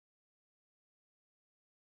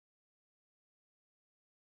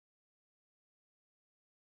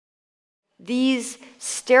these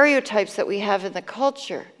stereotypes that we have in the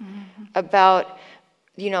culture about,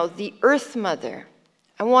 the Earth Mother.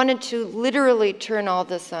 I wanted to literally turn all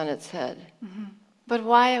this on its head. But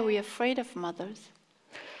why are we afraid of mothers?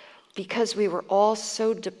 Because we were all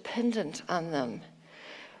so dependent on them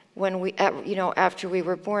when we, after we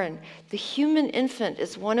were born. The human infant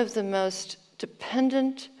is one of the most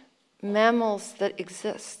dependent mammals that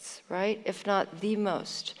exists, right? If not the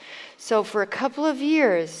most. So for a couple of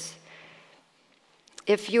years,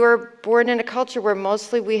 if you're born in a culture where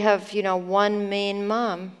mostly we have, one main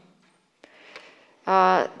mom,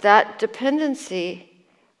 that dependency,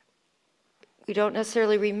 we don't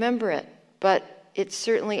necessarily remember it, but it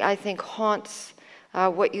certainly, I think, haunts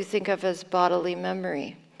what you think of as bodily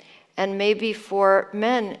memory. And maybe for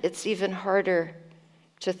men, it's even harder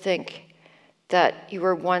to think that you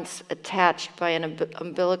were once attached by an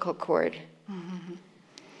umbilical cord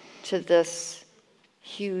to this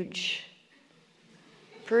huge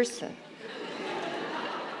person.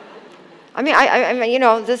 I mean,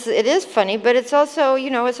 it is funny, but it's also,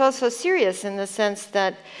 it's also serious in the sense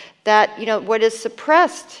that what is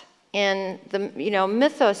suppressed in the,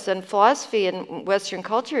 mythos and philosophy in Western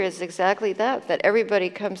culture is exactly that everybody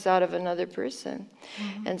comes out of another person.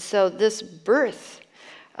 And so this birth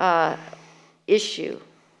issue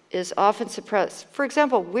is often suppressed. For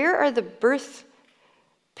example, where are the birth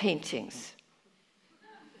paintings?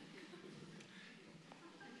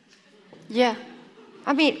 Yeah.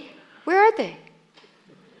 I mean, where are they?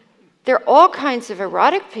 There are all kinds of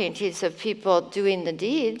erotic paintings of people doing the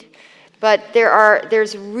deed, but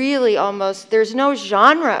there's no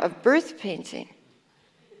genre of birth painting.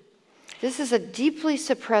 This is a deeply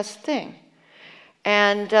suppressed thing.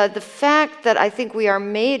 And the fact that I think we are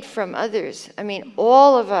made from others, I mean,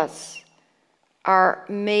 all of us are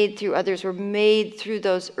made through others. We're made through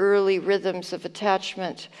those early rhythms of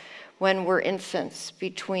attachment when we're infants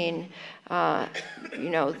between,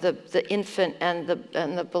 the infant and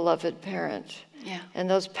the beloved parent. Yeah. And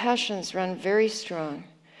those passions run very strong.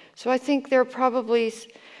 So I think there are probably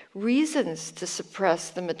reasons to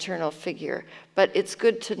suppress the maternal figure, but it's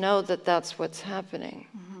good to know that that's what's happening.